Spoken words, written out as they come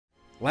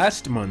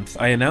Last month,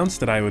 I announced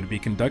that I would be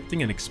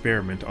conducting an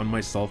experiment on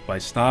myself by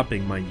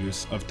stopping my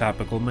use of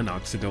topical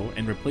minoxidil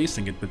and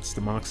replacing it with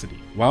stemoxydine,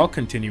 while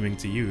continuing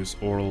to use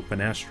oral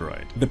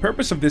finasteride. The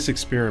purpose of this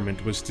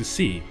experiment was to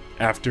see,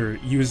 after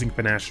using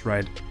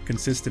finasteride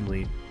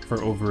consistently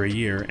for over a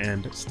year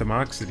and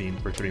stemoxydine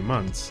for 3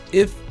 months,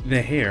 if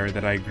the hair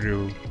that I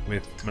grew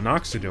with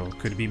minoxidil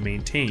could be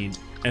maintained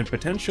and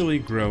potentially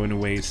grow in a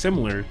way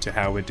similar to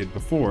how it did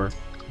before,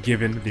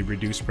 given the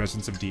reduced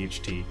presence of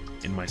DHT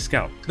in my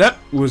scalp. That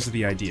was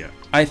the idea.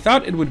 I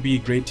thought it would be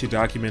great to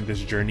document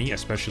this journey,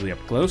 especially up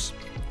close,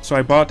 so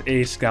I bought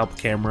a scalp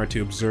camera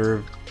to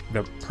observe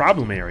the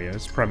problem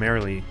areas,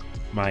 primarily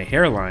my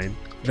hairline,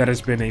 that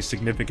has been a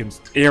significant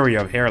area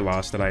of hair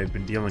loss that I have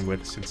been dealing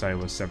with since I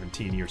was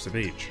 17 years of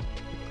age.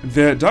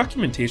 The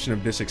documentation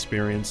of this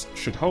experience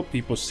should help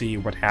people see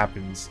what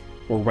happens,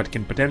 or what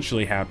can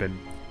potentially happen,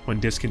 when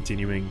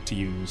discontinuing to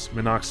use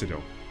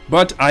minoxidil.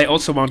 But I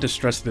also want to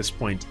stress this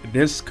point: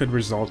 this could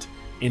result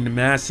in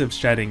massive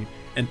shedding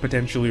and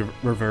potentially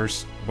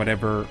reverse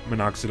whatever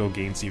minoxidil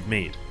gains you've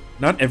made.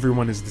 Not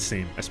everyone is the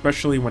same,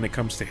 especially when it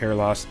comes to hair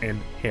loss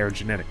and hair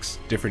genetics.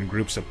 Different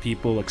groups of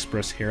people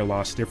express hair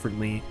loss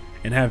differently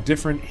and have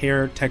different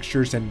hair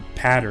textures and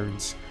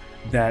patterns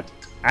that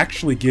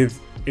actually give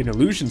an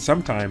illusion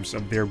sometimes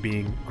of there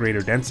being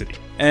greater density.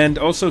 And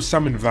also,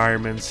 some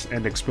environments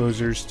and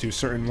exposures to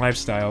certain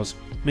lifestyles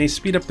may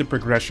speed up the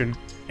progression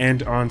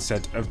and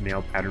onset of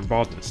nail pattern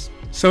baldness.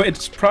 So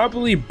it's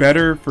probably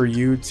better for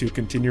you to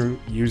continue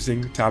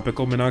using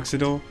topical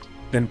minoxidil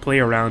than play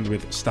around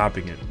with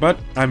stopping it, but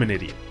I'm an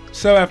idiot.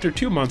 So after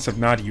 2 months of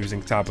not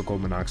using topical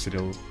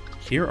minoxidil,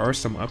 here are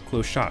some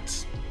up-close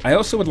shots. I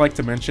also would like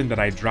to mention that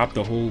I dropped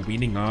the whole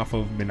weaning off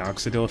of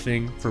minoxidil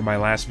thing for my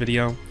last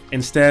video.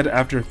 Instead,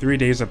 after 3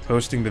 days of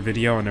posting the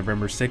video on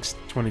November 6th,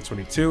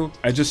 2022,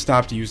 I just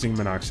stopped using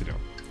minoxidil.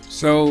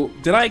 So,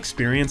 did I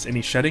experience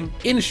any shedding?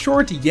 In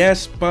short,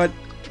 yes, but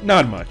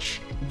not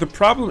much. The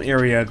problem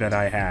area that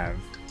I have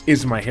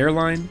is my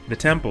hairline, the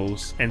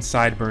temples, and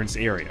sideburns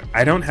area.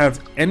 I don't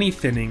have any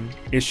thinning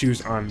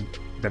issues on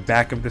the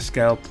back of the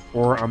scalp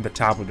or on the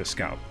top of the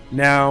scalp.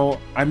 Now,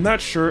 I'm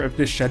not sure if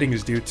this shedding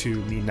is due to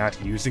me not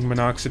using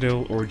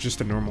minoxidil or just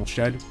a normal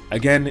shed.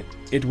 Again,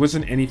 it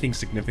wasn't anything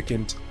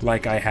significant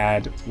like I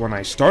had when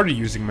I started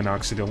using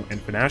minoxidil and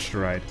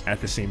finasteride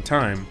at the same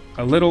time,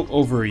 a little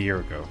over a year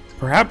ago.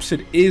 Perhaps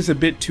it is a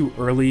bit too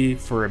early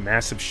for a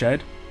massive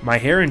shed. My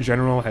hair in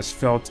general has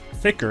felt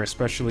thicker,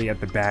 especially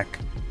at the back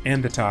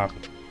and the top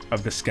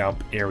of the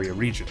scalp area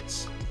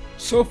regions.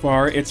 So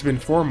far, it's been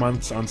 4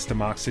 months on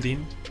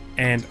stemoxydine,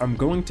 and I'm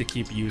going to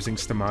keep using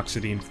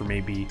stemoxydine for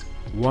maybe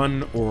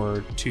 1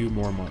 or 2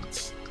 more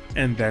months,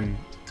 and then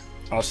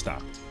I'll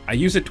stop. I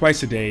use it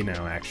twice a day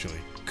now, actually.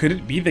 Could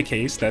it be the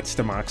case that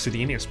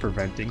stemoxydine is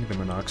preventing the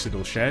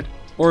minoxidil shed?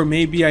 Or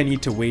maybe I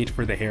need to wait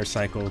for the hair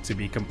cycle to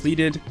be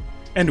completed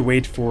and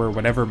wait for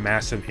whatever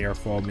massive hair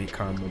fall may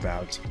come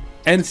about,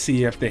 and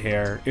see if the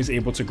hair is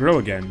able to grow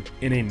again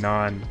in a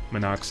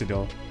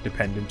non-minoxidil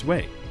dependent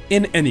way.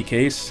 In any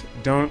case,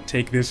 don't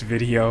take this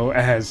video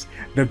as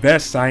the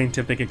best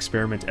scientific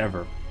experiment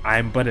ever.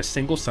 I'm but a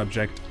single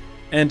subject,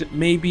 and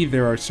maybe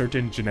there are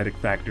certain genetic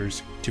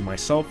factors to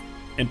myself,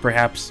 and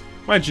perhaps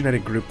my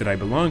genetic group that I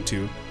belong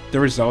to, that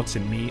results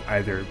in me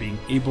either being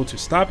able to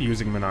stop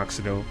using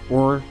minoxidil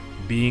or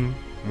being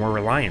more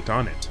reliant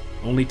on it.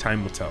 Only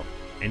time will tell.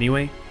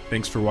 Anyway,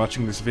 thanks for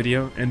watching this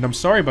video, and I'm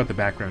sorry about the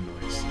background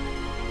noise,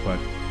 but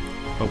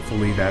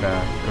hopefully that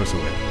goes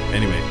away.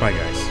 Anyway, bye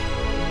guys.